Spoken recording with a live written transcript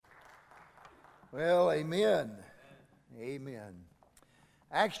Well, amen. Amen.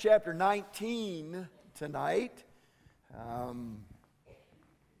 Acts chapter 19 tonight.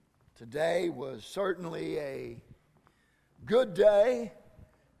 Today was certainly a good day,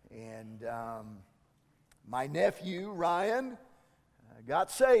 and my nephew Ryan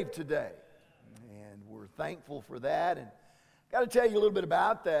got saved today, and we're thankful for that. And got to tell you a little bit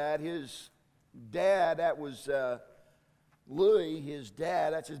about that. His dad, that was Louis, his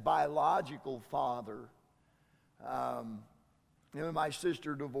dad, that's his biological father. Him and my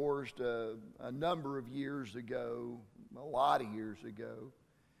sister divorced a number of years ago, a lot of years ago.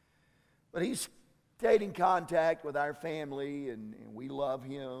 But he's stayed in contact with our family, and we love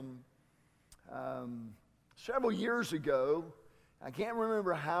him. Several years ago, I can't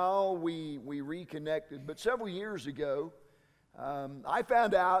remember how we reconnected, but several years ago, I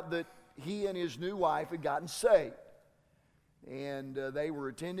found out that he and his new wife had gotten saved. And they were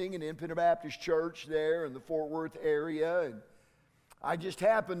attending an Independent Baptist church there in the Fort Worth area. And I just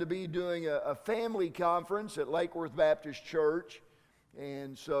happened to be doing a family conference at Lake Worth Baptist Church.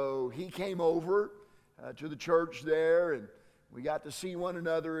 And so he came over to the church there, and we got to see one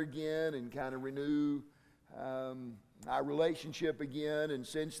another again and kind of renew our relationship again. And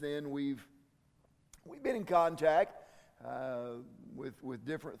since then, we've been in contact with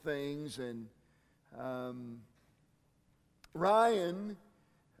different things. And Ryan,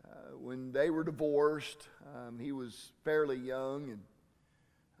 when they were divorced, he was fairly young,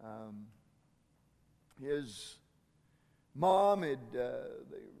 and his mom had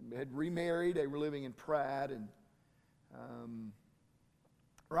remarried. They were living in Pratt, and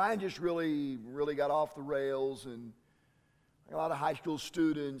Ryan just really got off the rails. And like a lot of high school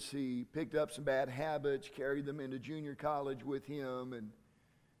students, he picked up some bad habits, carried them into junior college with him, and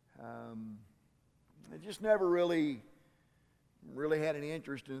it just never really had any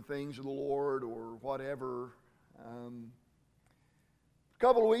interest in things of the Lord or whatever. A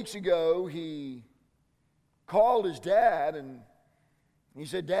couple of weeks ago, he called his dad, and he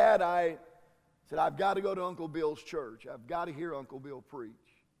said, "Dad, I've got to go to Uncle Bill's church. I've got to hear Uncle Bill preach."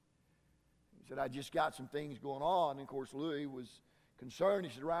 He said, "I just got some things going on." And of course, Louis was concerned.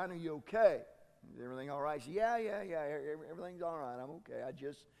 He said, "Ryan, are you okay? Is everything all right?" He said, Yeah. Everything's all right. I'm okay.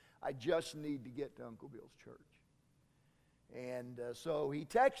 I just need to get to Uncle Bill's church. And so he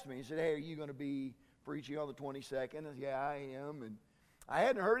texted me. He said, "Hey, are you going to be preaching on the 22nd? I said, "Yeah, I am." And I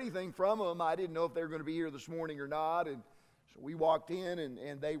hadn't heard anything from them. I didn't know if they were going to be here this morning or not. And so we walked in,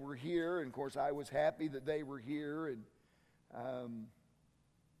 and they were here. And, of course, I was happy that they were here. And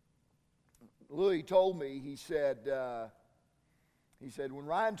Louis told me, he said, when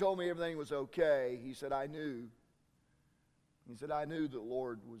Ryan told me everything was okay, he said, I knew that the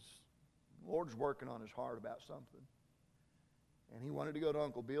Lord was working on his heart about something. And he wanted to go to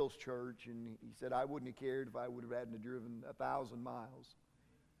Uncle Bill's church, and he said, "I wouldn't have cared if I would have had to driven 1,000 miles.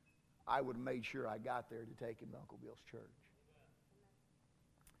 I would have made sure I got there to take him to Uncle Bill's church."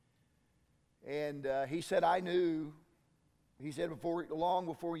 And he said, "I knew." He said, long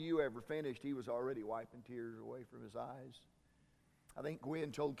before you ever finished, he was already wiping tears away from his eyes. I think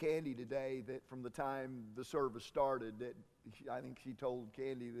Gwen told Candy today that from the time the service started, that I think she told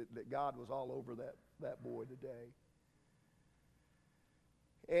Candy that God was all over that boy today.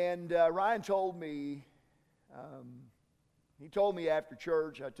 And Ryan told me, he told me after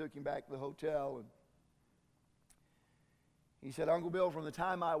church, I took him back to the hotel, and he said, "Uncle Bill, from the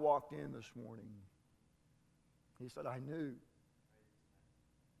time I walked in this morning," he said, I knew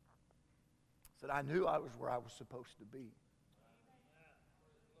I was where I was supposed to be.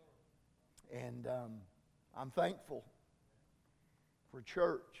 And I'm thankful for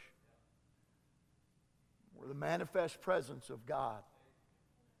church where the manifest presence of God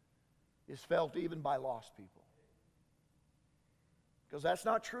is felt even by lost people. Because that's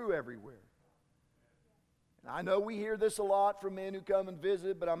not true everywhere. And I know we hear this a lot from men who come and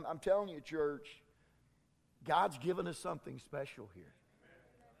visit, but I'm telling you, church, God's given us something special here.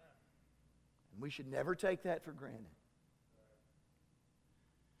 And we should never take that for granted.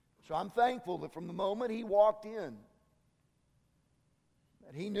 So I'm thankful that from the moment he walked in,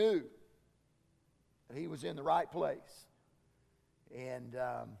 that he knew that he was in the right place. And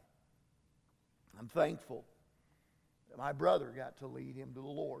I'm thankful that my brother got to lead him to the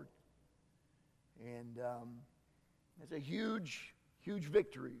Lord. And it's a huge, huge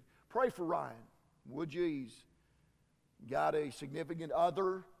victory. Pray for Ryan, would you? He's got a significant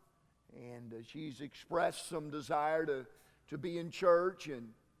other, and she's expressed some desire to be in church.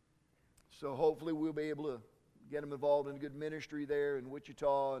 And so hopefully we'll be able to get them involved in a good ministry there in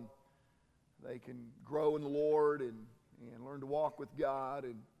Wichita, and they can grow in the Lord and learn to walk with God.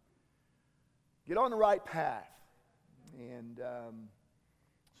 And get on the right path. And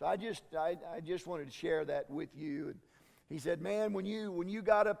so I just wanted to share that with you. And he said, man, when you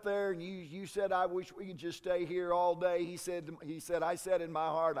got up there and you said, I wish we could just stay here all day, he said, I said in my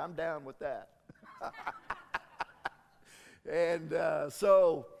heart, I'm down with that. And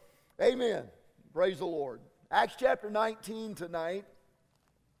so, amen. Praise the Lord. Acts chapter 19 tonight.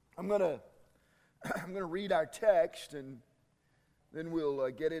 I'm gonna read our text, and then we'll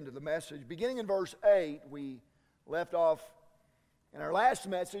get into the message. Beginning in verse 8, we left off in our last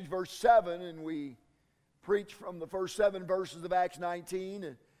message, verse 7, and we preached from the first 7 verses of Acts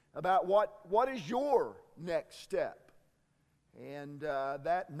 19 about what is your next step. And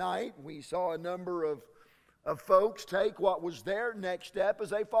that night, we saw a number of folks take what was their next step as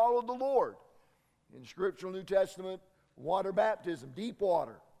they followed the Lord. In Scriptural New Testament, water baptism, deep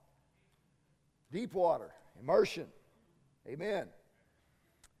water, immersion. Amen.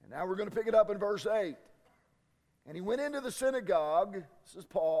 And now we're going to pick it up in verse 8. And he went into the synagogue. This is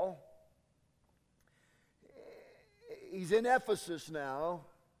Paul. He's in Ephesus now.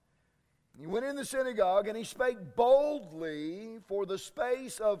 He went in the synagogue and he spake boldly for the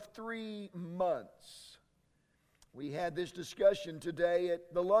space of 3 months. We had this discussion today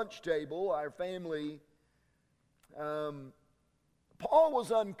at the lunch table, our family. Paul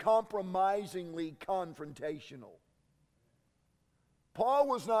was uncompromisingly confrontational. Paul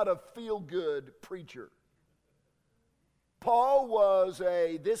was not a feel-good preacher. Paul was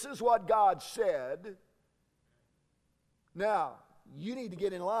this is what God said. Now, you need to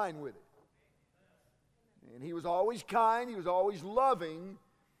get in line with it. And he was always kind, he was always loving,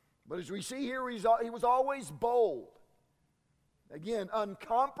 but as we see here, he was always bold. Again,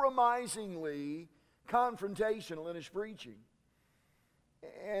 uncompromisingly confrontational in his preaching.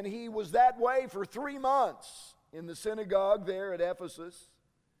 And he was that way for 3 months in the synagogue there at Ephesus,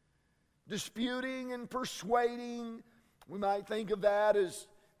 disputing and persuading. We might think of that as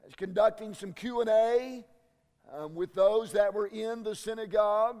conducting some Q&A with those that were in the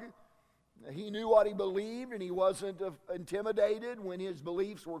synagogue. He knew what he believed, and he wasn't intimidated when his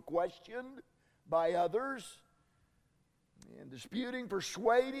beliefs were questioned by others. And disputing,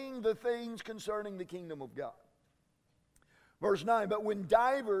 persuading the things concerning the kingdom of God. Verse 9, but when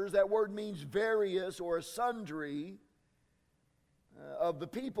divers, that word means various or sundry, of the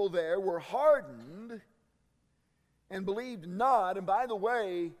people there were hardened and believed not. And by the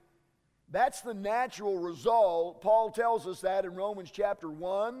way, that's the natural result. Paul tells us that in Romans chapter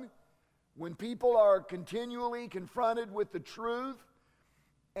 1. When people are continually confronted with the truth,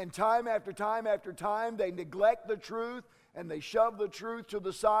 and time after time after time they neglect the truth and they shove the truth to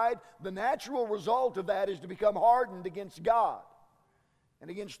the side, the natural result of that is to become hardened against God and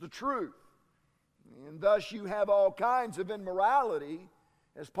against the truth. And thus you have all kinds of immorality,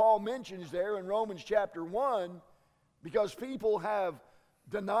 as Paul mentions there in Romans chapter 1, because people have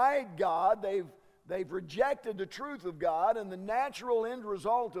denied God, they've rejected the truth of God, and the natural end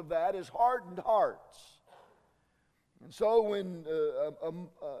result of that is hardened hearts. And so when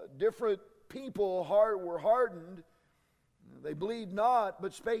different people were hardened, they believed not,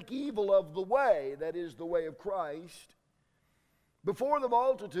 but spake evil of the way, that is the way of Christ. Before the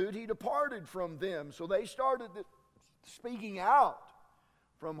multitude, he departed from them. So they started speaking out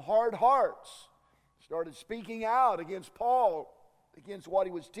from hard hearts, started speaking out against Paul, against what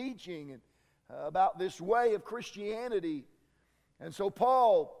he was teaching, and about this way of Christianity. And so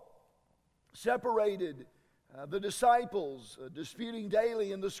Paul separated the disciples, disputing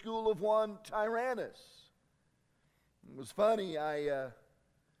daily in the school of one Tyrannus. It was funny, I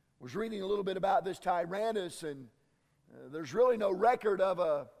was reading a little bit about this Tyrannus, and there's really no record of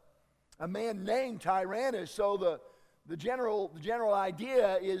a man named Tyrannus, so the general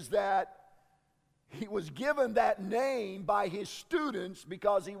idea is that he was given that name by his students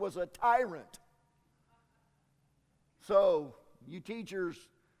because he was a tyrant. So, you teachers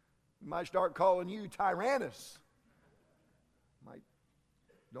might start calling you Tyrannus.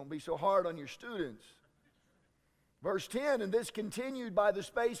 Don't be so hard on your students. Verse 10, and this continued by the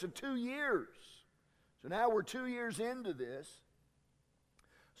space of 2 years. So now we're 2 years into this.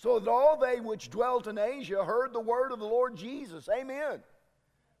 So that all they which dwelt in Asia heard the word of the Lord Jesus. Amen.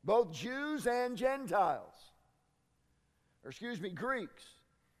 Both Jews and Gentiles. Greeks.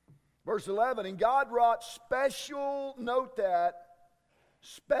 Verse 11, and God wrought special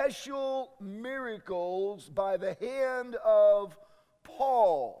miracles by the hand of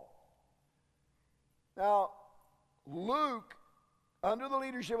Paul. Now, Luke, under the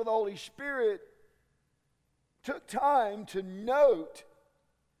leadership of the Holy Spirit, took time to note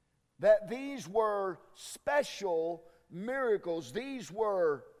that these were special miracles. These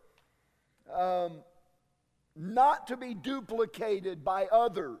were not to be duplicated by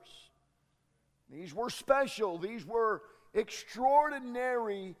others. These were special. These were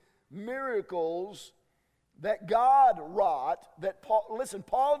extraordinary miracles that God wrought. That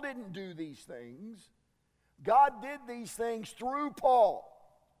Paul didn't do these things. God did these things through Paul.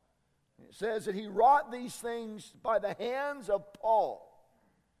 It says that he wrought these things by the hands of Paul,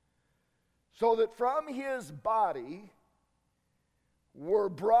 so that from his body were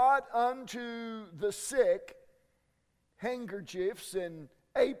brought unto the sick handkerchiefs and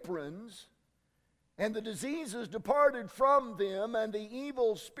aprons, and the diseases departed from them, and the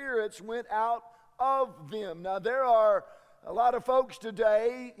evil spirits went out of them. Now, there are a lot of folks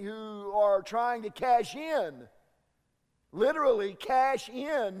today who are trying to cash in, literally cash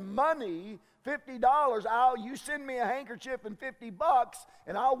in money, $50. You send me a handkerchief and $50,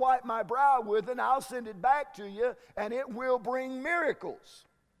 and I'll wipe my brow with it, and I'll send it back to you, and it will bring miracles.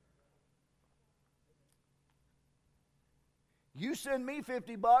 You send me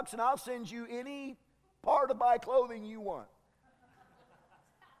 $50, and I'll send you any part of my clothing you want.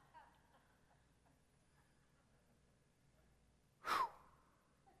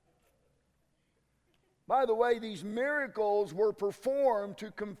 By the way, these miracles were performed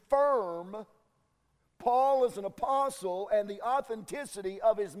to confirm Paul as an apostle and the authenticity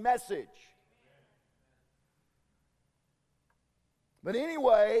of his message. But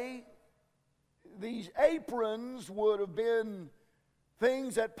anyway, these aprons would have been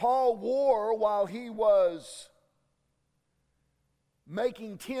things that Paul wore while he was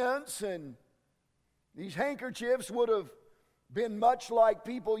making tents, and these handkerchiefs would have been much like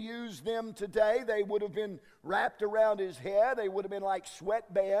people use them today. They would have been wrapped around his head. They would have been like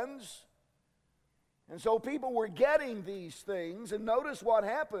sweatbands. And so people were getting these things, and notice what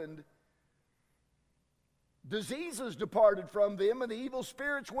happened. Diseases departed from them, and the evil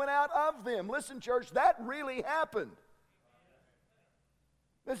spirits went out of them. Listen, church, that really happened.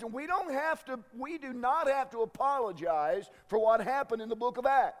 Listen, we do not have to apologize for what happened in the book of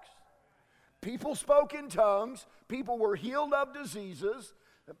Acts. People spoke in tongues. People were healed of diseases.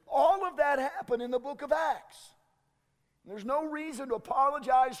 All of that happened in the book of Acts. There's no reason to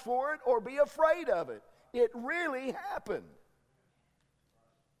apologize for it or be afraid of it. It really happened.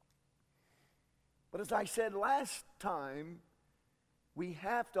 But as I said last time, we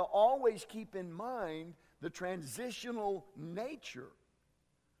have to always keep in mind the transitional nature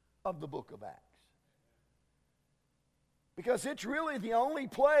of the book of Acts. Because it's really the only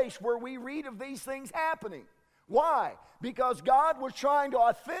place where we read of these things happening. Why? Because God was trying to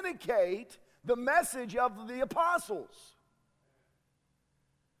authenticate the message of the apostles.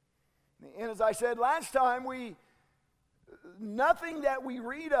 And as I said last time, nothing that we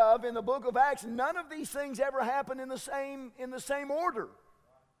read of in the book of Acts, none of these things ever happened in the same order,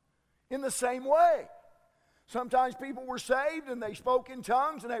 in the same way. Sometimes people were saved and they spoke in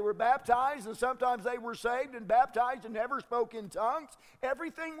tongues and they were baptized, and sometimes they were saved and baptized and never spoke in tongues.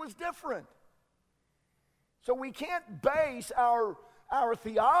 Everything was different. So we can't base our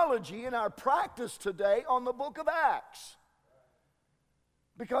theology and our practice today on the book of Acts,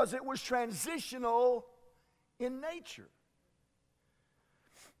 because it was transitional in nature.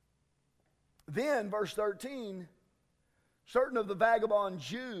 Then, verse 13, certain of the vagabond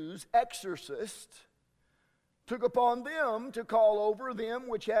Jews, exorcists, took upon them to call over them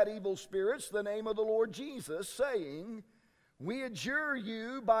which had evil spirits the name of the Lord Jesus, saying, We adjure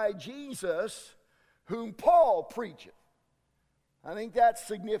you by Jesus whom Paul preacheth. I think that's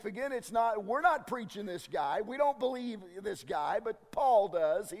significant. We're not preaching this guy. We don't believe this guy, but Paul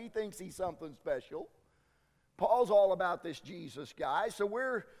does. He thinks he's something special. Paul's all about this Jesus guy, so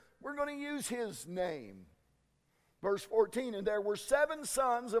we're going to use his name. Verse 14, and there were 7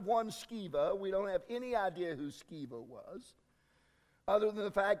 sons of one Sceva. We don't have any idea who Sceva was, other than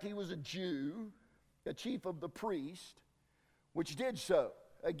the fact he was a Jew, a chief of the priest, which did so.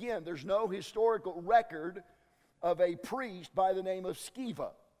 Again, there's no historical record of a priest by the name of Sceva.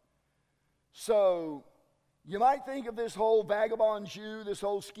 So you might think of this whole vagabond Jew, this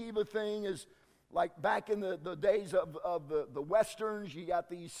whole Sceva thing, as like back in the days of the Westerns. You got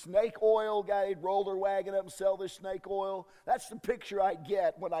these snake oil guys roll their wagon up and sell this snake oil. That's the picture I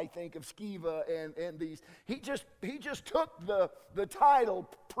get when I think of Sceva and these. He just took the title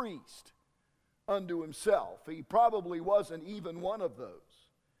priest unto himself. He probably wasn't even one of those.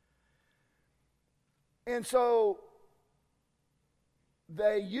 And so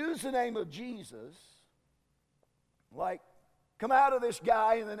they use the name of Jesus, like, come out of this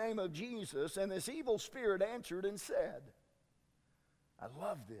guy in the name of Jesus. And this evil spirit answered and said, I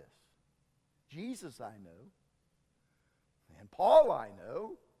love this. Jesus I know, and Paul I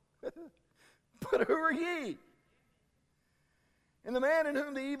know, but who are ye? And the man in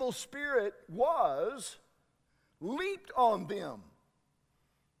whom the evil spirit was leaped on them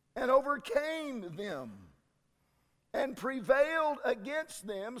and overcame them and prevailed against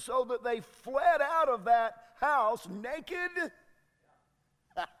them, so that they fled out of that house naked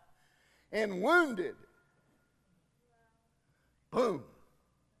and wounded. Boom.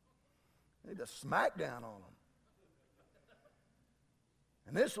 They did a smackdown on them.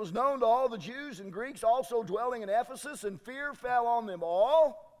 And this was known to all the Jews and Greeks also dwelling in Ephesus, and fear fell on them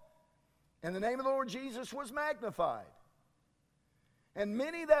all, and the name of the Lord Jesus was magnified. And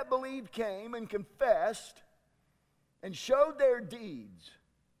many that believed came and confessed and showed their deeds.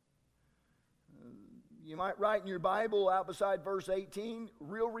 You might write in your Bible out beside verse 18,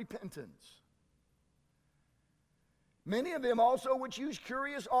 real repentance. Many of them also which used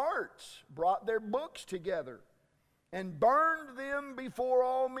curious arts brought their books together and burned them before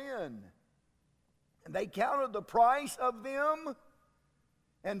all men. And they counted the price of them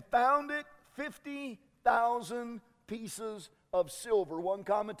and found it 50,000 pieces of silver. One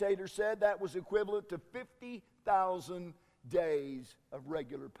commentator said that was equivalent to 50,000 days of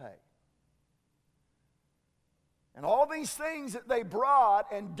regular pay. And all these things that they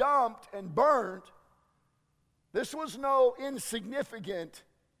brought and dumped and burnt, this was no insignificant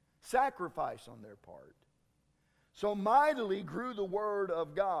sacrifice on their part. So mightily grew the word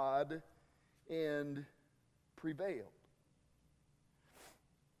of God and prevailed.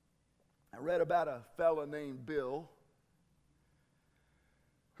 I read about a fellow named Bill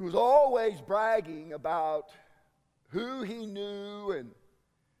who was always bragging about who he knew and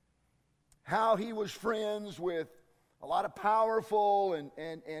how he was friends with a lot of powerful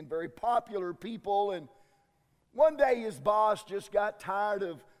and very popular people. And one day his boss just got tired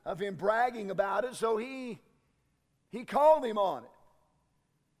of him bragging about it, so he called him on it.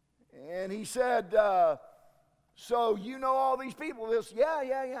 And he said, so you know all these people? This, yeah,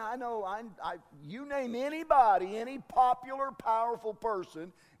 I know. You name anybody, any popular, powerful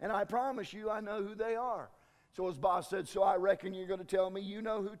person, and I promise you I know who they are. So his boss said, so I reckon you're going to tell me you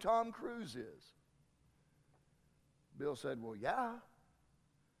know who Tom Cruise is. Bill said, well, yeah.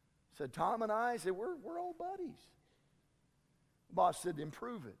 Said, Tom and I said, we're old buddies. The boss said, then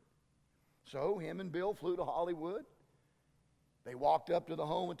prove it. So him and Bill flew to Hollywood. They walked up to the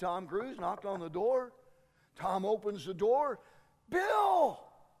home of Tom Cruise, knocked on the door. Tom opens the door. Bill,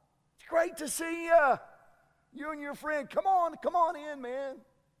 it's great to see you. You and your friend, come on in, man.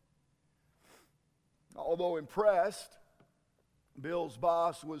 Although impressed, Bill's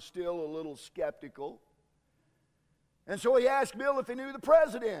boss was still a little skeptical. And so he asked Bill if he knew the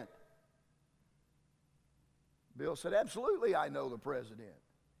president. Bill said, absolutely, I know the president.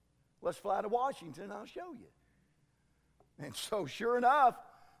 Let's fly to Washington and I'll show you. And so sure enough,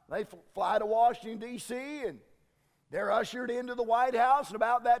 they fly to Washington, D.C., and they're ushered into the White House. And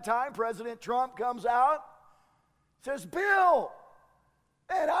about that time, President Trump comes out, says, Bill,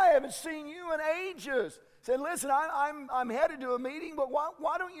 man, I haven't seen you in ages. Said, listen, I'm headed to a meeting, but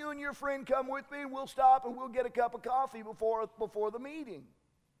why don't you and your friend come with me, and we'll stop and we'll get a cup of coffee before the meeting.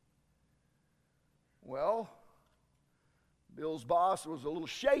 Well, Bill's boss was a little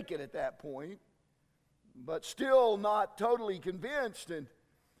shaken at that point, but still not totally convinced. And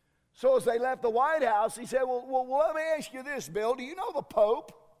so as they left the White House, he said, well, let me ask you this, Bill. Do you know the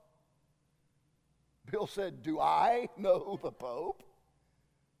Pope? Bill said, do I know the Pope?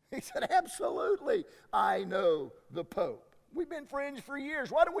 He said, absolutely, I know the Pope. We've been friends for years.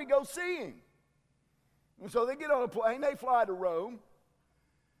 Why don't we go see him? And so they get on a plane, they fly to Rome.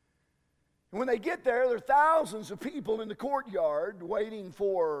 And when they get there are thousands of people in the courtyard waiting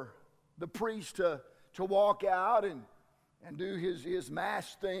for the priest to walk out and do his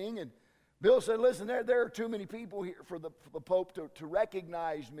mass thing. And Bill said, listen, there are too many people here for the Pope to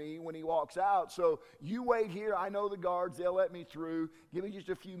recognize me when he walks out. So you wait here. I know the guards. They'll let me through. Give me just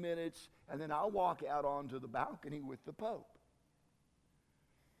a few minutes, and then I'll walk out onto the balcony with the Pope.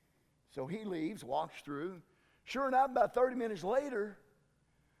 So he leaves, walks through. Sure enough, about 30 minutes later,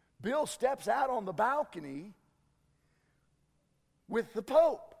 Bill steps out on the balcony with the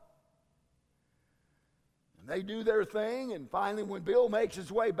Pope. And they do their thing, and finally when Bill makes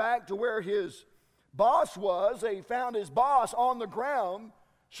his way back to where his boss was, they found his boss on the ground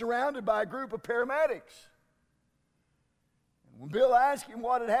surrounded by a group of paramedics. And when Bill asked him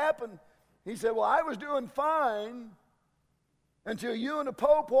what had happened, he said, well, I was doing fine until you and the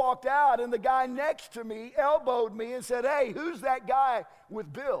Pope walked out, and the guy next to me elbowed me and said, hey, who's that guy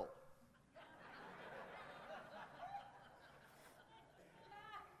with Bill?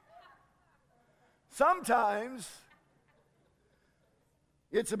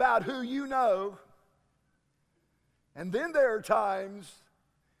 it's about who you know. And then there are times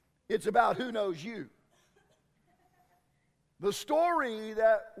it's about who knows you. The story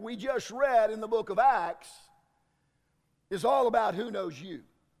that we just read in the book of Acts is all about who knows you.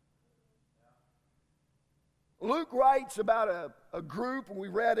 Luke writes about a group, and we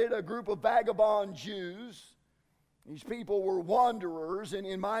read it, a group of vagabond Jews. These people were wanderers, and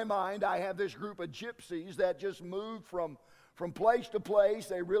in my mind, I have this group of gypsies that just moved from place to place.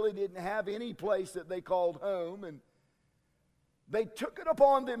 They really didn't have any place that they called home, and they took it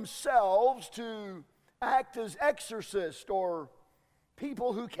upon themselves to act as exorcists or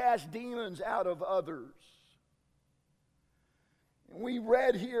people who cast demons out of others. And we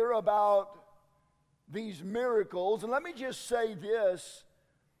read here about these miracles, and let me just say this.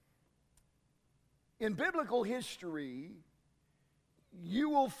 In biblical history, you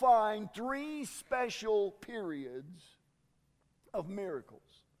will find three special periods of miracles.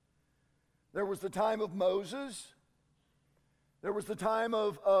 There was the time of Moses, there was the time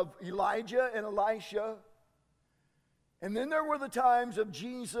of Elijah and Elisha, and then there were the times of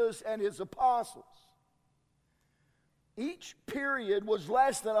Jesus and his apostles. Each period was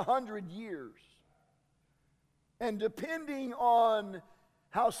less than 100 years. And depending on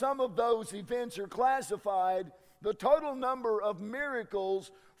how some of those events are classified, the total number of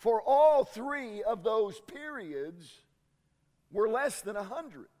miracles for all three of those periods were less than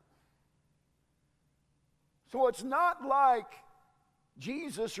 100. So it's not like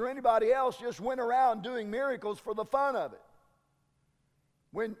Jesus or anybody else just went around doing miracles for the fun of it.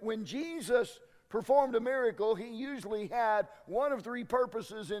 When Jesus performed a miracle, he usually had one of three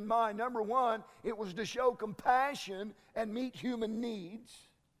purposes in mind. Number one, it was to show compassion and meet human needs.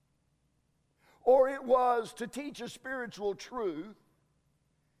 Or it was to teach a spiritual truth.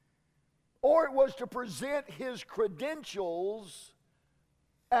 Or it was to present his credentials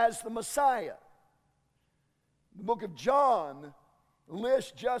as the Messiah. The book of John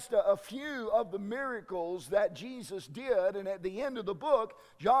lists just a few of the miracles that Jesus did, and at the end of the book,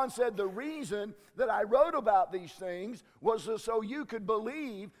 John said the reason that I wrote about these things was so you could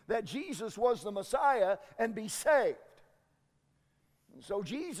believe that Jesus was the Messiah and be saved. And so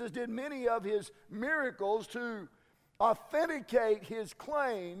Jesus did many of his miracles to authenticate his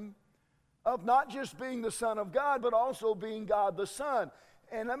claim of not just being the Son of God, but also being God the Son.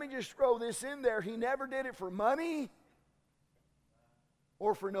 And let me just throw this in there. He never did it for money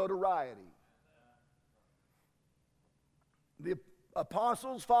or for notoriety. The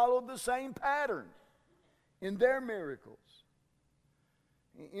apostles followed the same pattern in their miracles.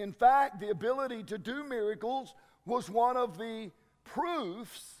 In fact, the ability to do miracles was one of the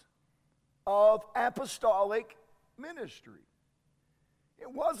proofs of apostolic ministry.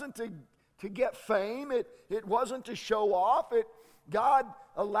 It wasn't to get fame. It wasn't to show off. God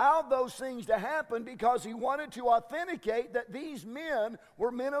allowed those things to happen because he wanted to authenticate that these men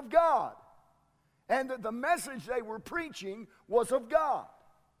were men of God and that the message they were preaching was of God.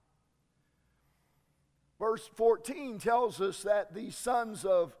 Verse 14 tells us that the sons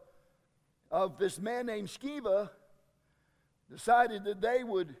of this man named Sceva decided that they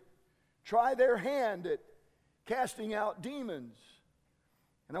would try their hand at casting out demons.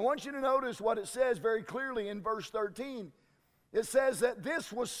 And I want you to notice what it says very clearly in verse 13. It says that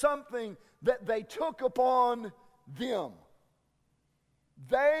this was something that they took upon them.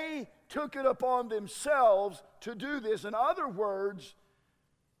 They took it upon themselves to do this. In other words,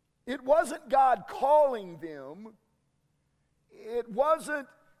 it wasn't God calling them. It wasn't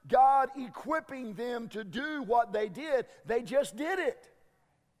God equipping them to do what they did. They just did it.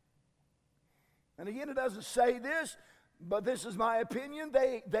 And again, it doesn't say this, but this is my opinion.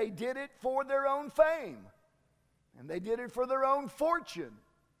 They did it for their own fame. And they did it for their own fortune.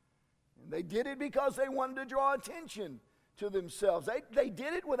 And they did it because they wanted to draw attention to themselves. They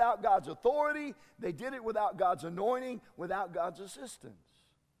did it without God's authority. They did it without God's anointing, without God's assistance.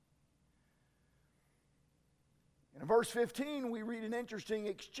 In verse 15, we read an interesting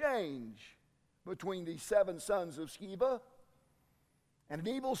exchange between these 7 sons of Sceva and an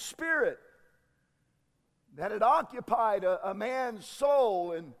evil spirit that had occupied a man's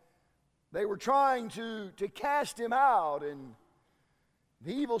soul, and they were trying to cast him out. And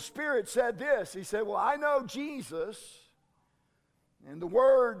the evil spirit said this. He said, well, I know Jesus. And the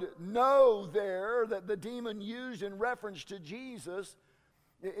word know there that the demon used in reference to Jesus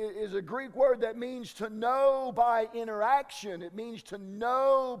is a Greek word that means to know by interaction. It means to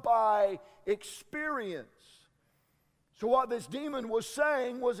know by experience. So what this demon was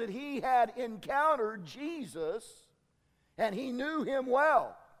saying was that he had encountered Jesus and he knew him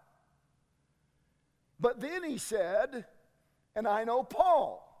well. But then he said and I know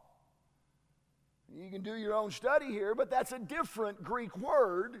Paul. You can do your own study here, but that's a different Greek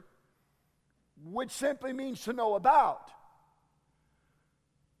word, which simply means to know about.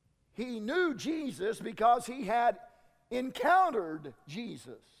 He knew Jesus because he had encountered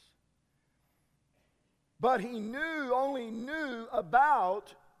Jesus. But he only knew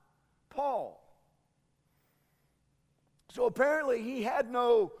about Paul. So apparently he had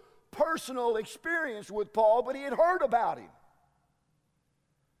no personal experience with Paul, but he had heard about him.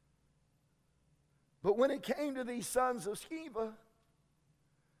 But when it came to these sons of Sceva,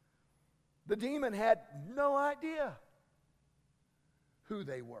 the demon had no idea who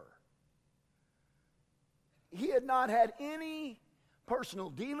they were. He had not had any personal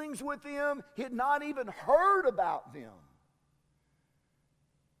dealings with them. He had not even heard about them.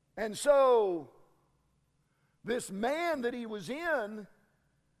 And so, this man that he was in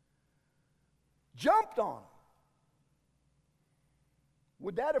jumped on him.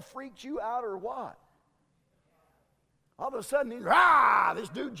 Would that have freaked you out or what? All of a sudden, this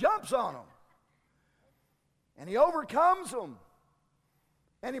dude jumps on him. And he overcomes them.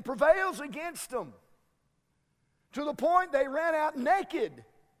 And he prevails against them. To the point they ran out naked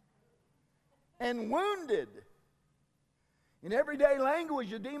and wounded. In everyday language,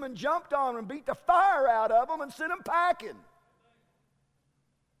 the demon jumped on them, beat the fire out of them, and sent them packing.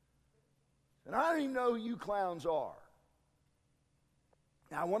 And I don't even know who you clowns are.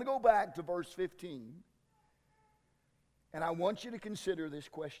 Now, I want to go back to verse 15. And I want you to consider this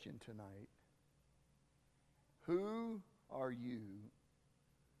question tonight. Who are you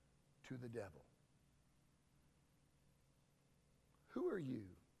to the devil? Who are you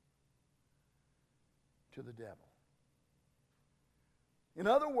to the devil? In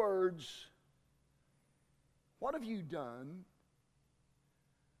other words, what have you done,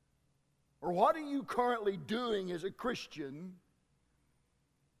 or what are you currently doing as a Christian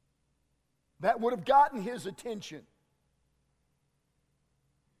that would have gotten his attention,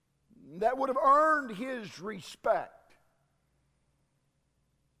 that would have earned his respect?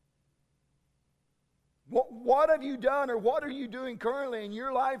 What have you done, or what are you doing currently in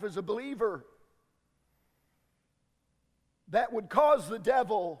your life as a believer that would cause the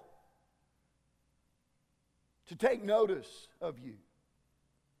devil to take notice of you?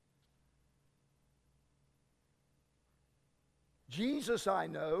 Jesus, I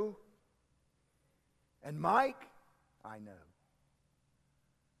know, and Mike, I know,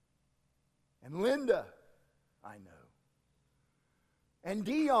 and Linda, I know, and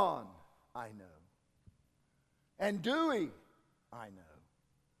Dion, I know. And Dewey, I know.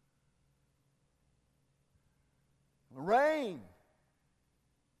 Lorraine,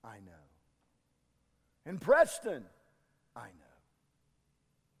 I know. And Preston, I know.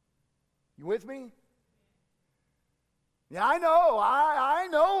 You with me? Yeah, I know. I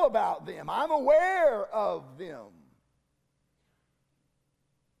know about them. I'm aware of them.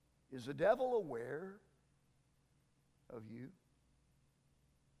 Is the devil aware of you?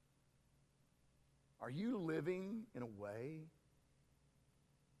 Are you living in a way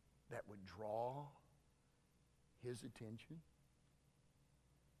that would draw his attention?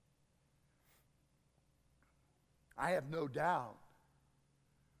 I have no doubt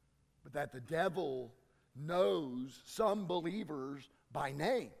but that the devil knows some believers by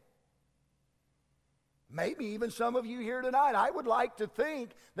name. Maybe even some of you here tonight. I would like to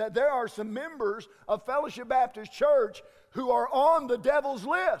think that there are some members of Fellowship Baptist Church who are on the devil's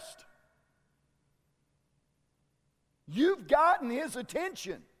list. You've gotten his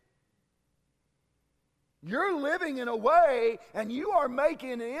attention. You're living in a way, and you are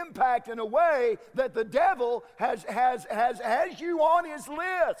making an impact in a way that the devil has you on his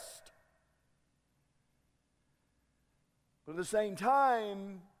list. But at the same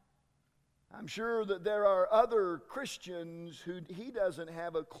time, I'm sure that there are other Christians who he doesn't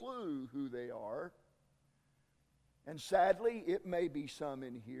have a clue who they are. And sadly, it may be some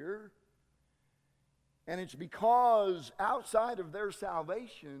in here. And it's because outside of their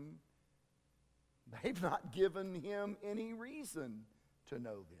salvation, they've not given him any reason to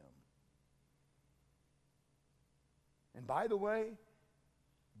know them. And by the way,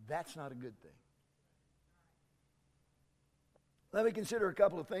 that's not a good thing. Let me consider a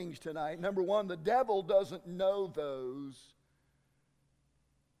couple of things tonight. Number one, the devil doesn't know those,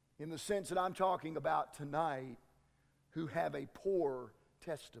 in the sense that I'm talking about tonight, who have a poor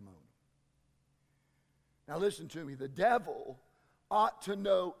testimony. Now listen to me. The devil ought to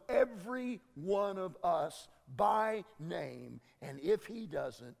know every one of us by name, and if he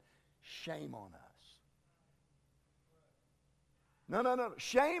doesn't, shame on us. No.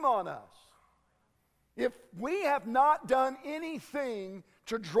 Shame on us. If we have not done anything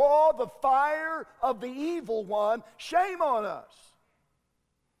to draw the fire of the evil one, shame on us.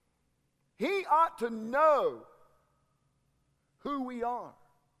 He ought to know who we are.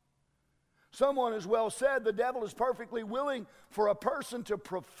 Someone has well said the devil is perfectly willing for a person to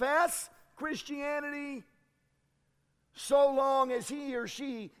profess Christianity so long as he or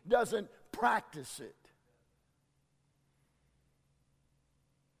she doesn't practice it.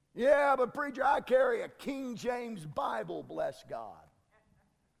 Yeah, but preacher, I carry a King James Bible, bless God.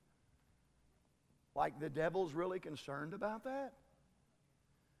 Like the devil's really concerned about that?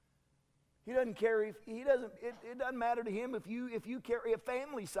 He doesn't care if it doesn't matter to him if you carry a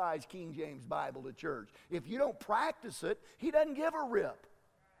family-sized King James Bible to church. If you don't practice it, he doesn't give a rip.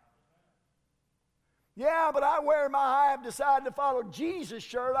 Yeah, but I wear my I have decided to follow Jesus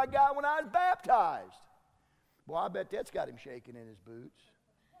shirt I got when I was baptized. Well, I bet that's got him shaking in his boots.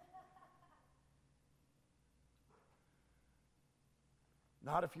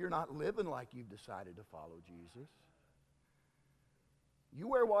 Not if you're not living like you've decided to follow Jesus. You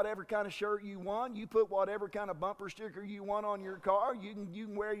wear whatever kind of shirt you want. You put whatever kind of bumper sticker you want on your car. You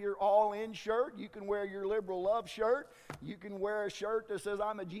can wear your all-in shirt. You can wear your liberal love shirt. You can wear a shirt that says,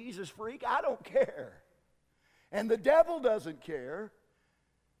 I'm a Jesus freak. I don't care. And the devil doesn't care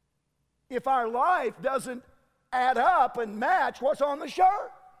if our life doesn't add up and match what's on the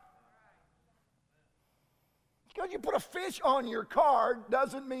shirt. Because you put a fish on your car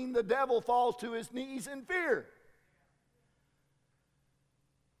doesn't mean the devil falls to his knees in fear.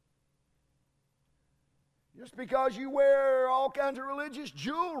 Just because you wear all kinds of religious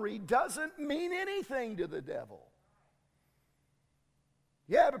jewelry doesn't mean anything to the devil.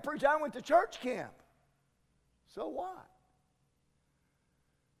 Yeah, but preacher, I went to church camp. So what?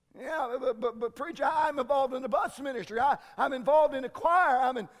 Yeah, but preacher, I'm involved in the bus ministry. I'm involved in a choir.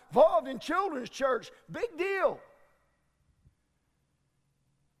 I'm involved in children's church. Big deal.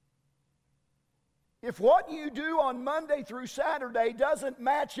 If what you do on Monday through Saturday doesn't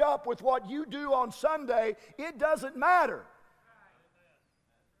match up with what you do on Sunday, it doesn't matter.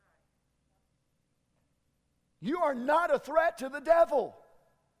 You are not a threat to the devil.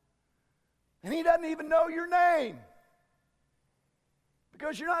 And he doesn't even know your name.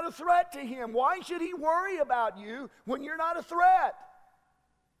 Because you're not a threat to him. Why should he worry about you when you're not a threat?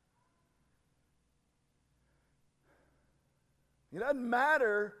 It doesn't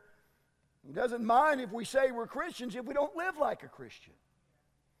matter. He doesn't mind if we say we're Christians if we don't live like a Christian.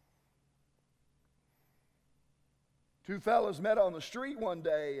 Two fellas met on the street one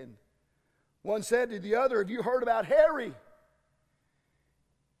day, and one said to the other, have you heard about Harry?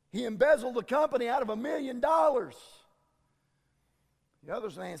 He embezzled the company out of $1 million. The other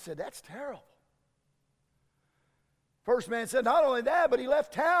man said, that's terrible. First man said, not only that, but he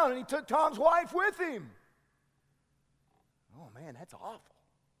left town and he took Tom's wife with him. Oh man, that's awful.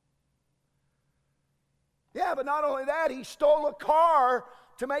 Yeah, but not only that, he stole a car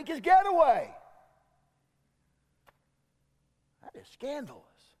to make his getaway. That is scandalous.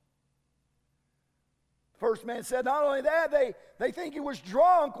 First man said, not only that, they think he was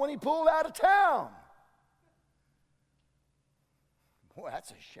drunk when he pulled out of town. Boy,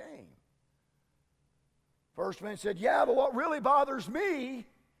 that's a shame. First man said, yeah, but what really bothers me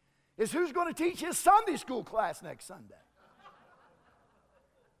is who's going to teach his Sunday school class next Sunday.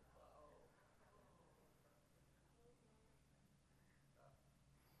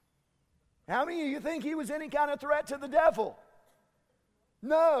 How many of you think he was any kind of threat to the devil?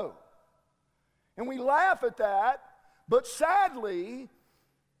 No. And we laugh at that, but sadly,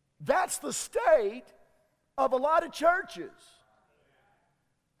 that's the state of a lot of churches.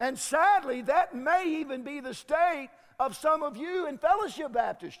 And sadly, that may even be the state of some of you in Fellowship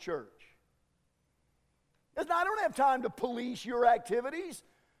Baptist Church. Because I don't have time to police your activities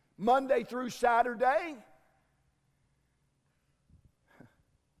Monday through Saturday.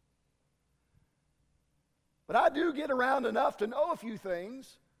 But I do get around enough to know a few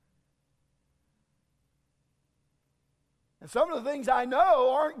things. And some of the things I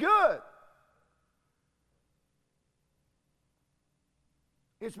know aren't good.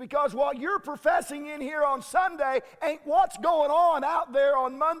 It's because what you're professing in here on Sunday ain't what's going on out there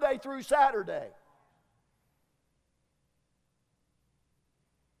on Monday through Saturday.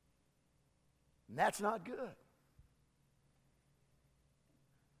 And that's not good.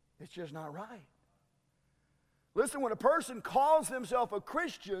 It's just not right. Listen, when a person calls themselves a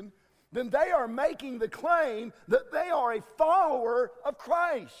Christian, then they are making the claim that they are a follower of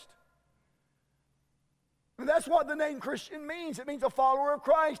Christ. And that's what the name Christian means. It means a follower of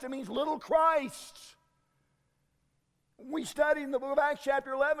Christ. It means little Christs. We studied in the book of Acts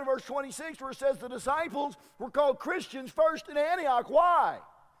chapter 11, verse 26, where it says the disciples were called Christians first in Antioch. Why?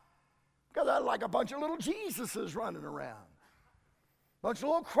 Because I had like a bunch of little Jesuses running around. A bunch of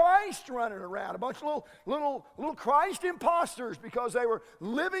little Christ running around. A bunch of little Christ imposters, because they were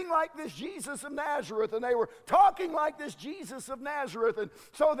living like this Jesus of Nazareth, and they were talking like this Jesus of Nazareth. And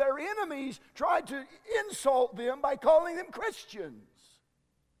so their enemies tried to insult them by calling them Christians,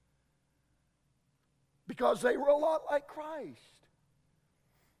 because they were a lot like Christ.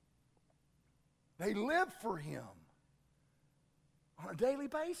 They lived for Him on a daily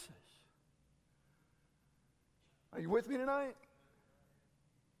basis. Are you with me tonight?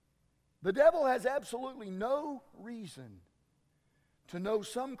 The devil has absolutely no reason to know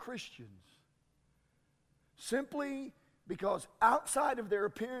some Christians simply because outside of their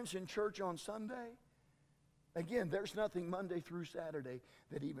appearance in church on Sunday, again, there's nothing Monday through Saturday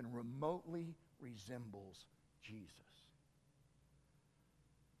that even remotely resembles Jesus.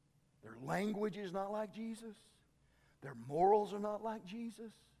 Their language is not like Jesus. Their morals are not like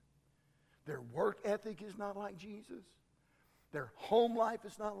Jesus. Their work ethic is not like Jesus. Their home life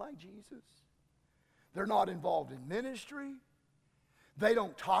is not like Jesus. They're not involved in ministry. They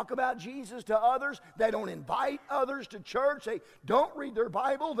don't talk about Jesus to others. They don't invite others to church. They don't read their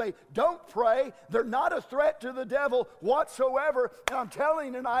Bible. They don't pray. They're not a threat to the devil whatsoever. And I'm telling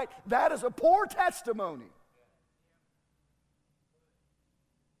you tonight, that is a poor testimony.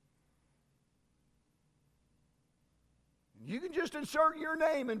 You can just insert your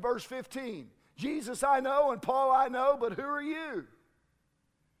name in verse 15. Jesus I know and Paul I know, but who are you?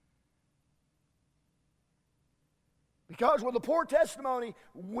 Because with a poor testimony,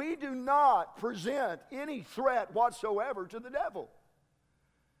 we do not present any threat whatsoever to the devil.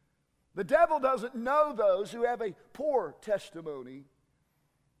 The devil doesn't know those who have a poor testimony,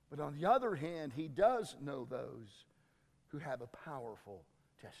 but on the other hand, he does know those who have a powerful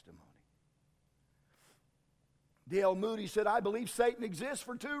testimony. D.L. Moody said, I believe Satan exists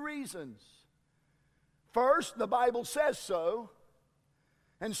for two reasons. First, the Bible says so.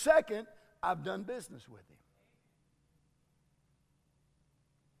 And second, I've done business with him.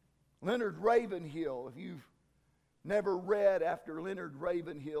 Leonard Ravenhill, if you've never read after Leonard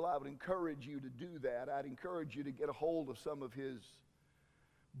Ravenhill, I would encourage you to do that. I'd encourage you to get a hold of some of his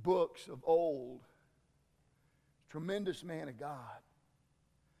books of old. Tremendous man of God.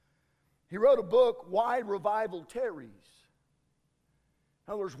 He wrote a book, Why Revival Tarries.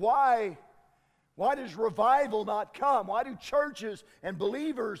 In other words, why does revival not come? Why do churches and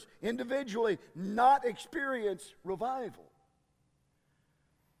believers individually not experience revival?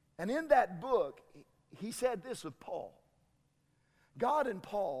 And in that book, he said this of Paul. God and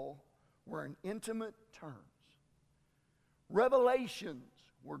Paul were in intimate terms. Revelations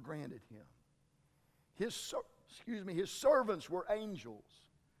were granted him. His servants were angels.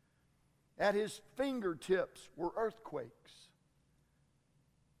 At his fingertips were earthquakes.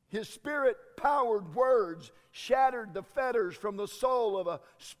 His spirit-powered words shattered the fetters from the soul of a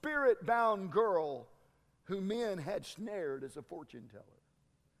spirit-bound girl whom men had snared as a fortune teller.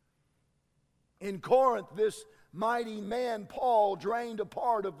 In Corinth, this mighty man, Paul, drained a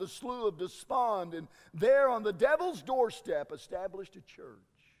part of the Slough of Despond, and there on the devil's doorstep established a church.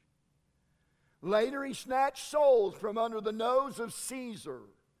 Later, he snatched souls from under the nose of Caesar,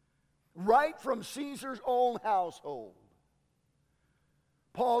 right from Caesar's own household.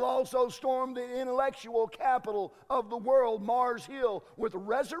 Paul also stormed the intellectual capital of the world, Mars Hill, with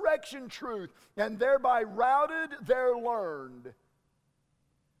resurrection truth, and thereby routed their learned.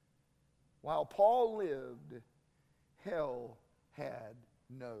 While Paul lived, hell had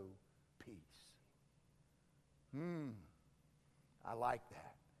no peace. I like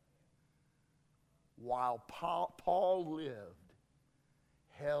that. While Paul lived,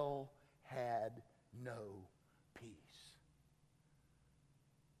 hell had no peace.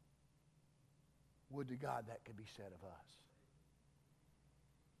 Would to God that could be said of us.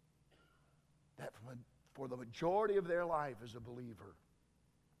 That for the majority of their life as a believer,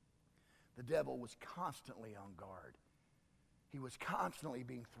 the devil was constantly on guard. He was constantly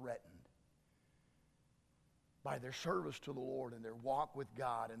being threatened by their service to the Lord and their walk with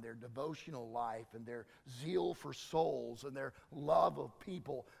God and their devotional life and their zeal for souls and their love of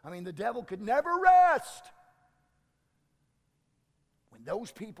people. I mean, the devil could never rest when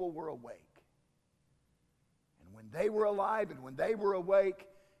those people were awake. And when they were alive and when they were awake,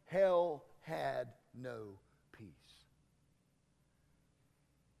 hell had no peace.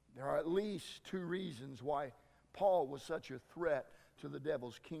 There are at least two reasons why Paul was such a threat to the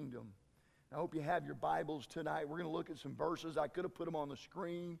devil's kingdom. I hope you have your Bibles tonight. We're going to look at some verses. I could have put them on the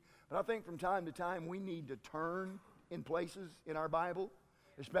screen, but I think from time to time we need to turn in places in our Bible,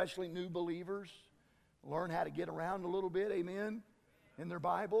 especially new believers. Learn how to get around a little bit, amen, in their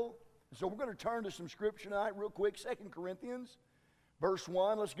Bible. So we're going to turn to some scripture tonight real quick. 2 Corinthians, verse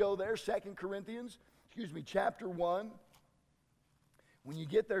 1. Let's go there. 2 Corinthians, chapter 1. When you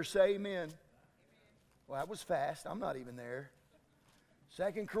get there, say amen. Well, that was fast. I'm not even there.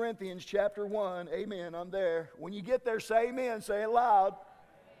 2 Corinthians, chapter 1. Amen. I'm there. When you get there, say amen. Say it loud.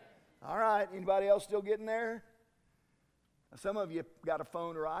 All right. Anybody else still getting there? Now, some of you got a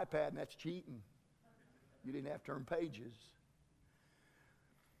phone or iPad, and that's cheating. You didn't have to turn pages.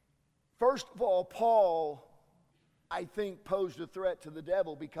 First of all, Paul, I think, posed a threat to the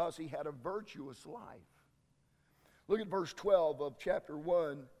devil because he had a virtuous life. Look at verse 12 of chapter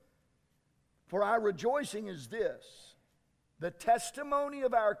 1. For our rejoicing is this, the testimony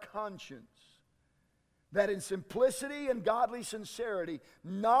of our conscience, that in simplicity and godly sincerity,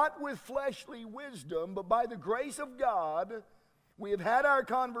 not with fleshly wisdom, but by the grace of God, we have had our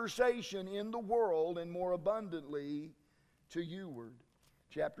conversation in the world and more abundantly to youward.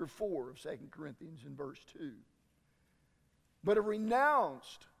 Chapter 4 of 2 Corinthians in verse 2. But have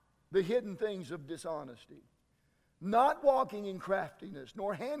renounced the hidden things of dishonesty, not walking in craftiness,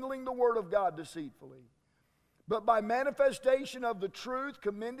 nor handling the word of God deceitfully, but by manifestation of the truth,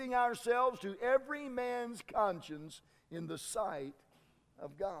 commending ourselves to every man's conscience in the sight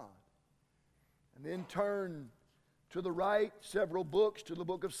of God. And then turn to the right several books to the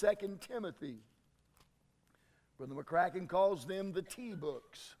book of 2 Timothy. Brother McCracken calls them the T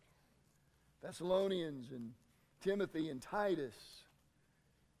books. Thessalonians and Timothy and Titus.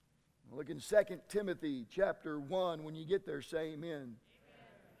 Look in 2 Timothy chapter 1. When you get there, say amen.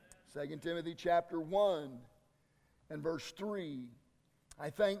 2 Timothy chapter 1 and verse 3. I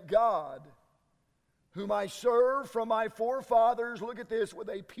thank God, whom I serve from my forefathers, look at this, with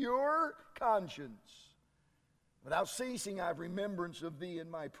a pure conscience. Without ceasing, I have remembrance of thee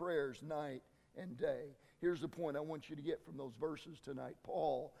in my prayers night and day. Here's the point I want you to get from those verses tonight.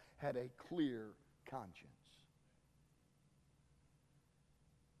 Paul had a clear conscience.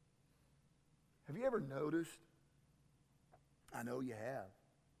 Have you ever noticed? I know you have.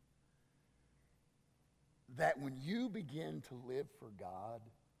 That when you begin to live for God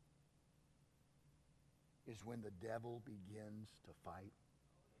is when the devil begins to fight.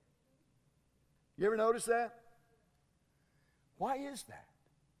 You ever notice that? Why is that?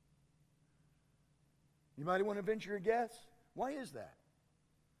 You might want to venture a guess. Why is that?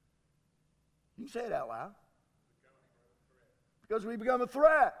 You can say it out loud. Because we become a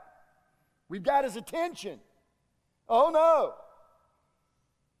threat. We've got his attention. Oh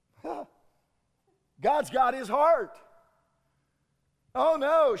no. God's got his heart. Oh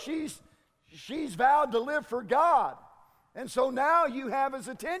no, she's vowed to live for God. And so now you have his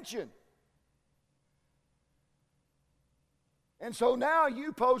attention. And so now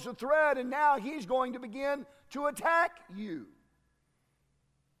you pose a threat, and now he's going to begin to attack you.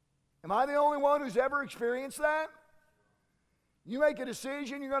 Am I the only one who's ever experienced that? You make a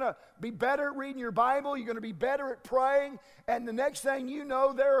decision, you're going to be better at reading your Bible, you're going to be better at praying, and the next thing you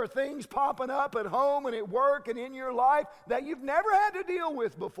know, there are things popping up at home and at work and in your life that you've never had to deal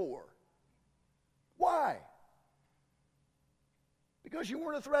with before. Why? Because you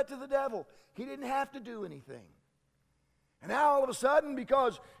weren't a threat to the devil. He didn't have to do anything. And now all of a sudden,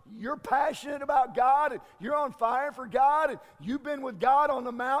 because you're passionate about God and you're on fire for God and you've been with God on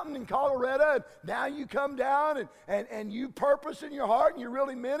the mountain in Colorado, and now you come down and you purpose in your heart and you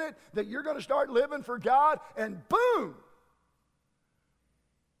really meant it that you're going to start living for God, and boom!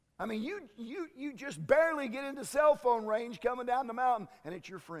 I mean, you just barely get into cell phone range coming down the mountain, and it's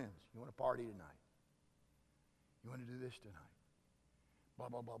your friends. You want to party tonight? You want to do this tonight? Blah,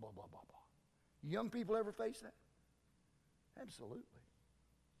 blah, blah, blah, blah, blah, blah. You young people ever face that? Absolutely.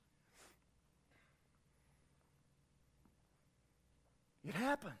 It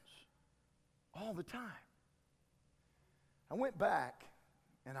happens all the time. I went back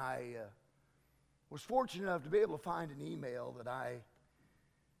and I was fortunate enough to be able to find an email that I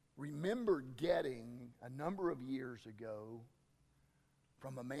remembered getting a number of years ago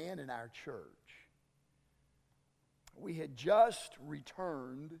from a man in our church. We had just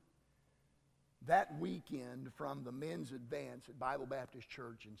returned that weekend from the men's advance at Bible Baptist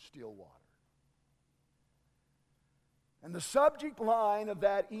Church in Stillwater. And the subject line of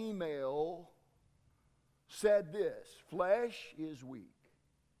that email said this: flesh is weak.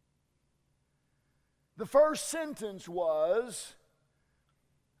 The first sentence was,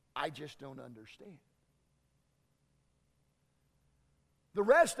 I just don't understand. The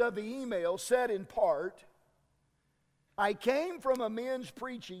rest of the email said in part, I came from a men's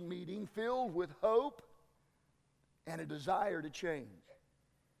preaching meeting filled with hope and a desire to change.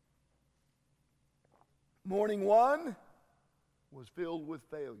 Morning one was filled with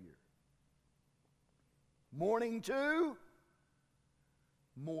failure. Morning two,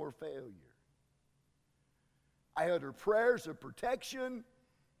 more failure. I utter prayers of protection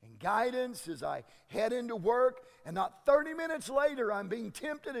and guidance as I head into work, and not 30 minutes later, I'm being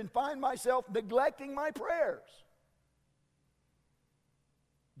tempted and find myself neglecting my prayers.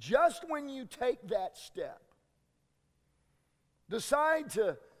 Just when you take that step, decide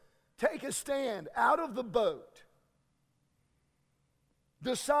to take a stand out of the boat,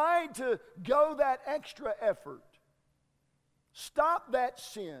 decide to go that extra effort, stop that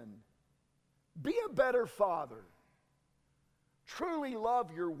sin, be a better father, truly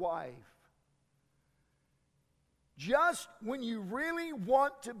love your wife. Just when you really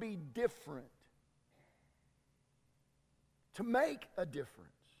want to be different, to make a difference.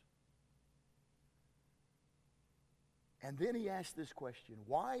 And then he asked this question: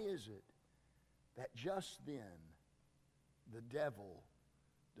 why is it that just then the devil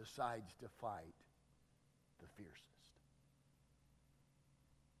decides to fight the fiercest?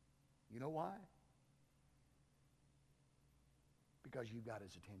 You know why? Because you've got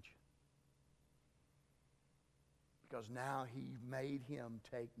his attention. Because now he made him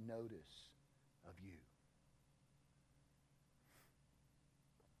take notice of you.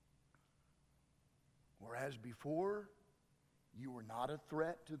 Whereas before, you were not a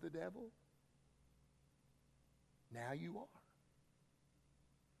threat to the devil, now you are.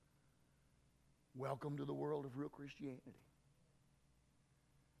 Welcome to the world of real Christianity.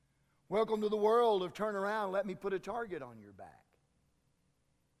 Welcome to the world of turn around, let me put a target on your back.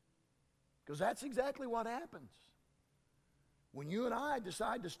 Because that's exactly what happens. When you and I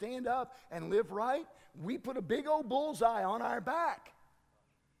decide to stand up and live right, we put a big old bullseye on our back.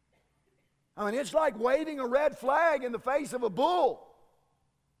 I mean, it's like waving a red flag in the face of a bull.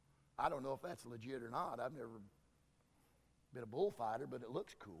 I don't know if that's legit or not. I've never been a bullfighter, but it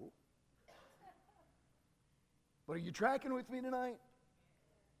looks cool. But are you tracking with me tonight?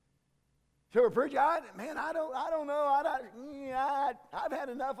 So, preacher, I don't know. I've had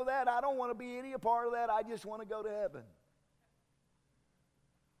enough of that. I don't want to be any part of that. I just want to go to heaven.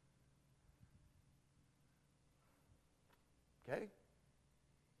 Okay?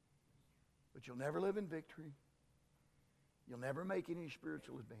 But you'll never live in victory. You'll never make any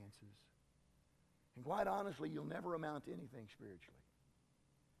spiritual advances. And quite honestly, you'll never amount to anything spiritually.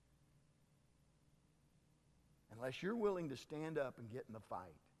 Unless you're willing to stand up and get in the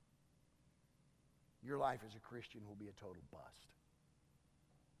fight, your life as a Christian will be a total bust.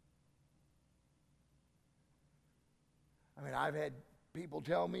 I mean, I've had people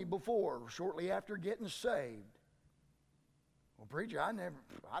tell me before, shortly after getting saved, well, preacher, I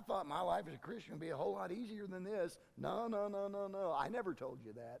thought my life as a Christian would be a whole lot easier than this. No. I never told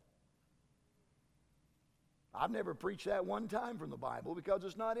you that. I've never preached that one time from the Bible because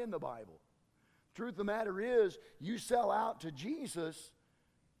it's not in the Bible. Truth of the matter is, you sell out to Jesus,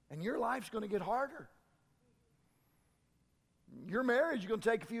 and your life's going to get harder. Your marriage is going to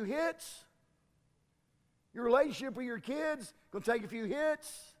take a few hits. Your relationship with your kids is going to take a few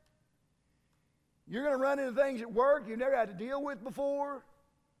hits. You're going to run into things at work you've never had to deal with before.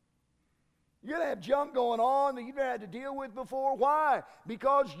 You're going to have junk going on that you've never had to deal with before. Why?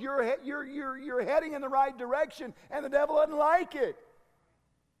 Because you're heading in the right direction, and the devil doesn't like it.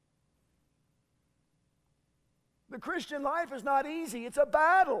 The Christian life is not easy. It's a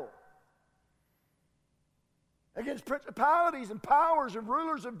battle against principalities and powers and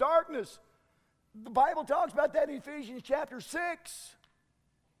rulers of darkness. The Bible talks about that in Ephesians chapter 6.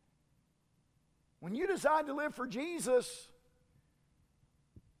 When you decide to live for Jesus,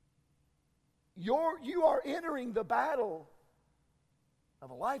 you are entering the battle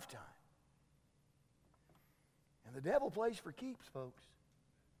of a lifetime. And the devil plays for keeps, folks.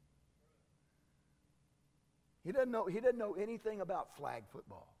 He doesn't know anything about flag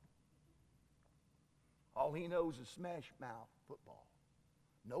football. All he knows is smash mouth football.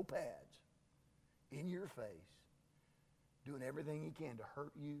 No pads. In your face. Doing everything he can to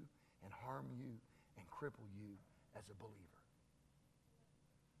hurt you and harm you and cripple you as a believer.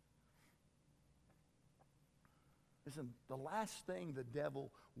 Listen, the last thing the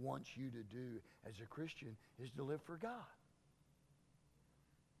devil wants you to do as a Christian is to live for God.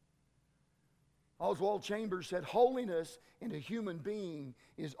 Oswald Chambers said, holiness in a human being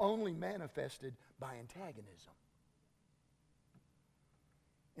is only manifested by antagonism.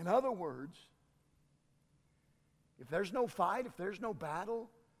 In other words, if there's no fight, if there's no battle,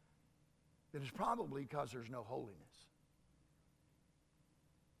 then it's probably because there's no holiness.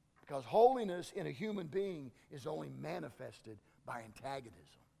 Because holiness in a human being is only manifested by antagonism.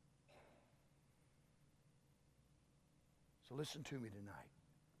 So listen to me tonight.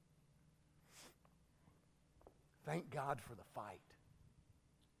 Thank God for the fight.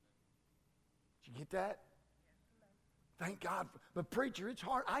 Did you get that? Thank God. But preacher, it's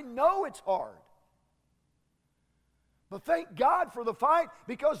hard. I know it's hard. But thank God for the fight,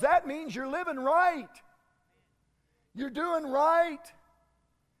 because that means you're living right. You're doing right.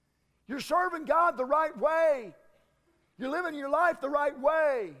 You're serving God the right way. You're living your life the right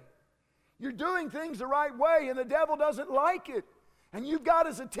way. You're doing things the right way, and the devil doesn't like it. And you've got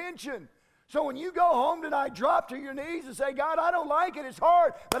his attention. So when you go home tonight, drop to your knees and say, God, I don't like it. It's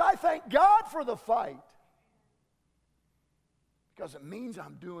hard, but I thank God for the fight. Because it means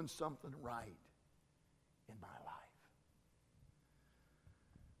I'm doing something right in my life.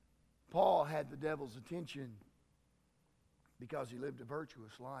 Paul had the devil's attention because he lived a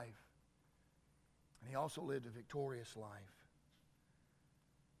virtuous life. And he also lived a victorious life.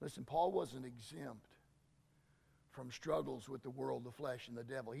 Listen, Paul wasn't exempt from struggles with the world, the flesh, and the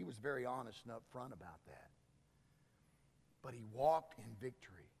devil. He was very honest and upfront about that. But he walked in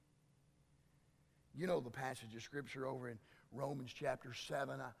victory. You know the passage of Scripture over in Romans chapter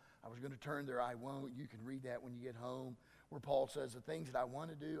 7. I was going to turn there. I won't. You can read that when you get home, where Paul says, the things that I want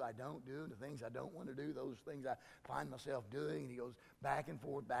to do, I don't do. And the things I don't want to do, those things I find myself doing. And he goes back and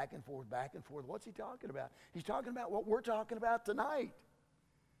forth, back and forth, back and forth. What's he talking about? He's talking about what we're talking about tonight.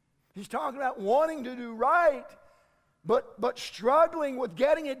 He's talking about wanting to do right, but struggling with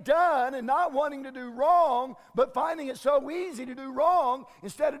getting it done, and not wanting to do wrong, but finding it so easy to do wrong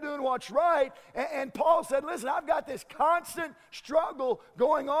instead of doing what's right. And Paul said, listen, I've got this constant struggle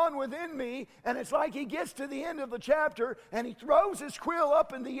going on within me, and it's like he gets to the end of the chapter, and he throws his quill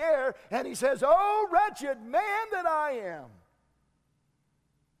up in the air, and he says, oh, wretched man that I am.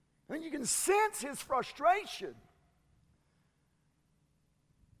 And you can sense his frustration.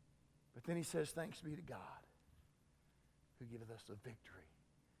 But then he says, thanks be to God, who giveth us the victory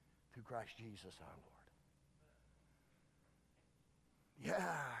through Christ Jesus our Lord.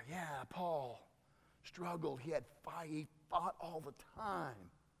 Yeah, Paul struggled. He fought all the time.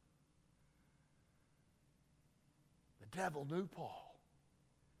 The devil knew Paul.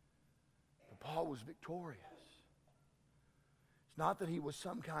 But Paul was victorious. It's not that he was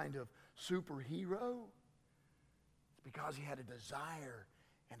some kind of superhero. It's because he had a desire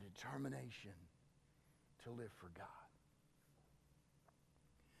and determination to live for God.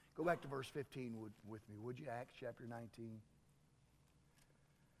 Go back to verse 15 with me, would you? Acts chapter 19.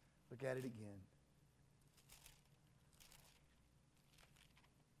 Look at it again.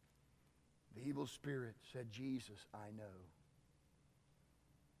 The evil spirit said, Jesus, I know.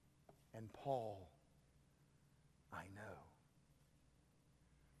 And Paul, I know.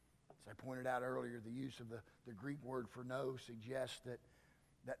 As I pointed out earlier, the use of the Greek word for know suggests that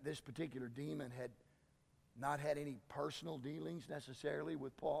this particular demon had not had any personal dealings necessarily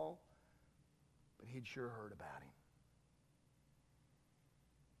with Paul, but he'd sure heard about him.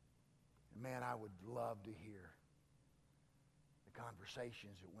 And man, I would love to hear the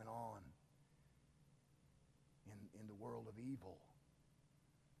conversations that went on in the world of evil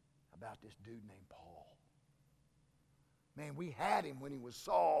about this dude named Paul. Man, we had him when he was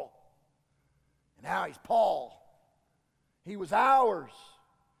Saul, and now he's Paul. He was ours.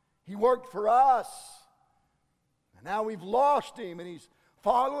 He worked for us. And now we've lost him, and he's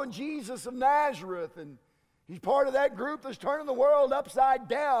following Jesus of Nazareth, and he's part of that group that's turning the world upside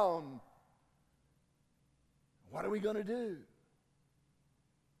down. What are we going to do?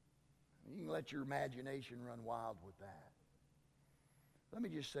 You can let your imagination run wild with that. Let me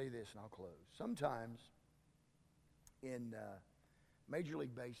just say this, and I'll close. Sometimes in Major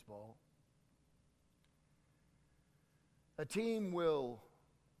League Baseball, a team will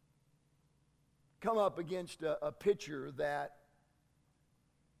come up against a pitcher that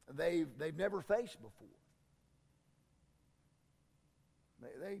they've never faced before.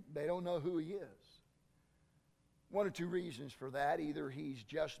 They don't know who he is. One or two reasons for that. Either he's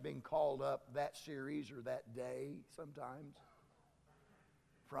just been called up that series or that day sometimes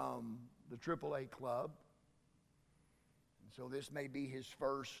from the AAA club. And so this may be his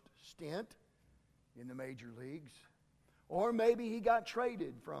first stint in the major leagues. Or maybe he got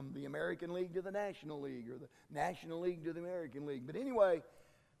traded from the American League to the National League, or the National League to the American League. But anyway,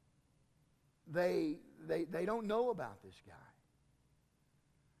 they don't know about this guy.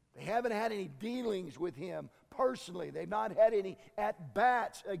 They haven't had any dealings with him personally. They've not had any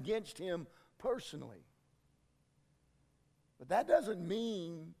at-bats against him personally. But that doesn't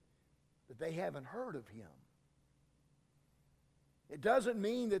mean that they haven't heard of him. It doesn't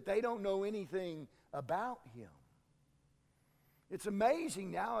mean that they don't know anything about him. It's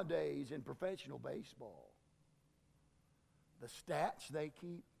amazing nowadays in professional baseball, the stats they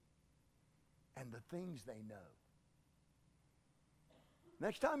keep and the things they know.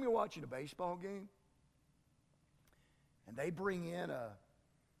 Next time you're watching a baseball game and they bring in a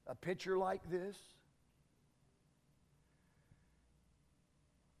pitcher like this,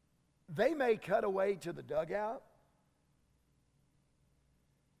 they may cut away to the dugout,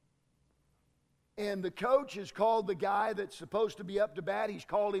 and the coach has called the guy that's supposed to be up to bat, he's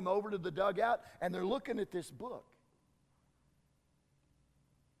called him over to the dugout, and they're looking at this book.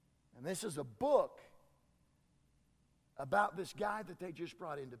 And this is a book about this guy that they just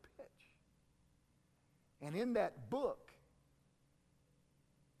brought in to pitch. And in that book,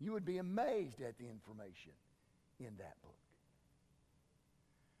 you would be amazed at the information in that book.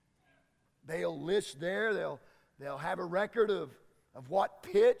 They'll list there, they'll have a record of what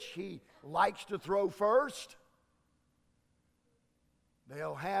pitch he likes to throw first.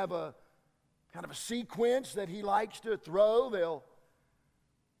 They'll have a kind of a sequence that he likes to throw.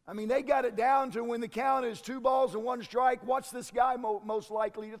 They got it down to when the count is 2 balls and 1 strike, what's this guy most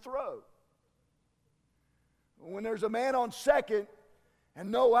likely to throw? When there's a man on second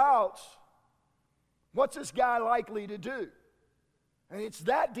and no outs, what's this guy likely to do? And it's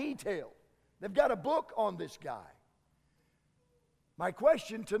that detailed. They've got a book on this guy. My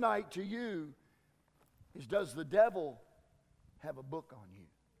question tonight to you is, does the devil have a book on you?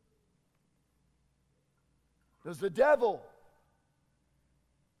 Does the devil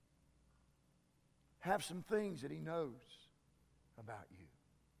have some things that he knows about you?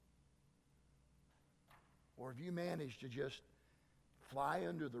 Or have you managed to just fly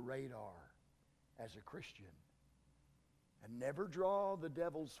under the radar as a Christian and never draw the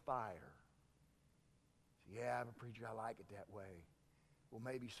devil's fire? Yeah, I'm a preacher, I like it that way. Well,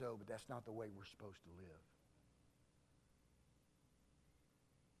 maybe so, but that's not the way we're supposed to live.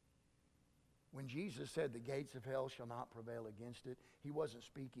 When Jesus said the gates of hell shall not prevail against it, he wasn't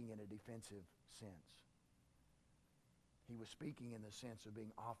speaking in a defensive sense. He was speaking in the sense of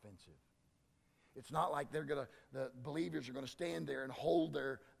being offensive. It's not like the believers are going to stand there and hold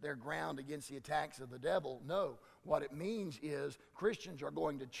their ground against the attacks of the devil. No, what it means is Christians are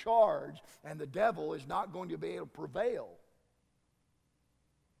going to charge, and the devil is not going to be able to prevail.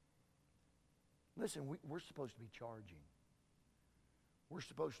 Listen, we're supposed to be charging. We're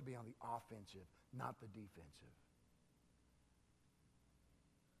supposed to be on the offensive, not the defensive.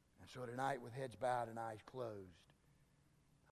 And so tonight, with heads bowed and eyes closed,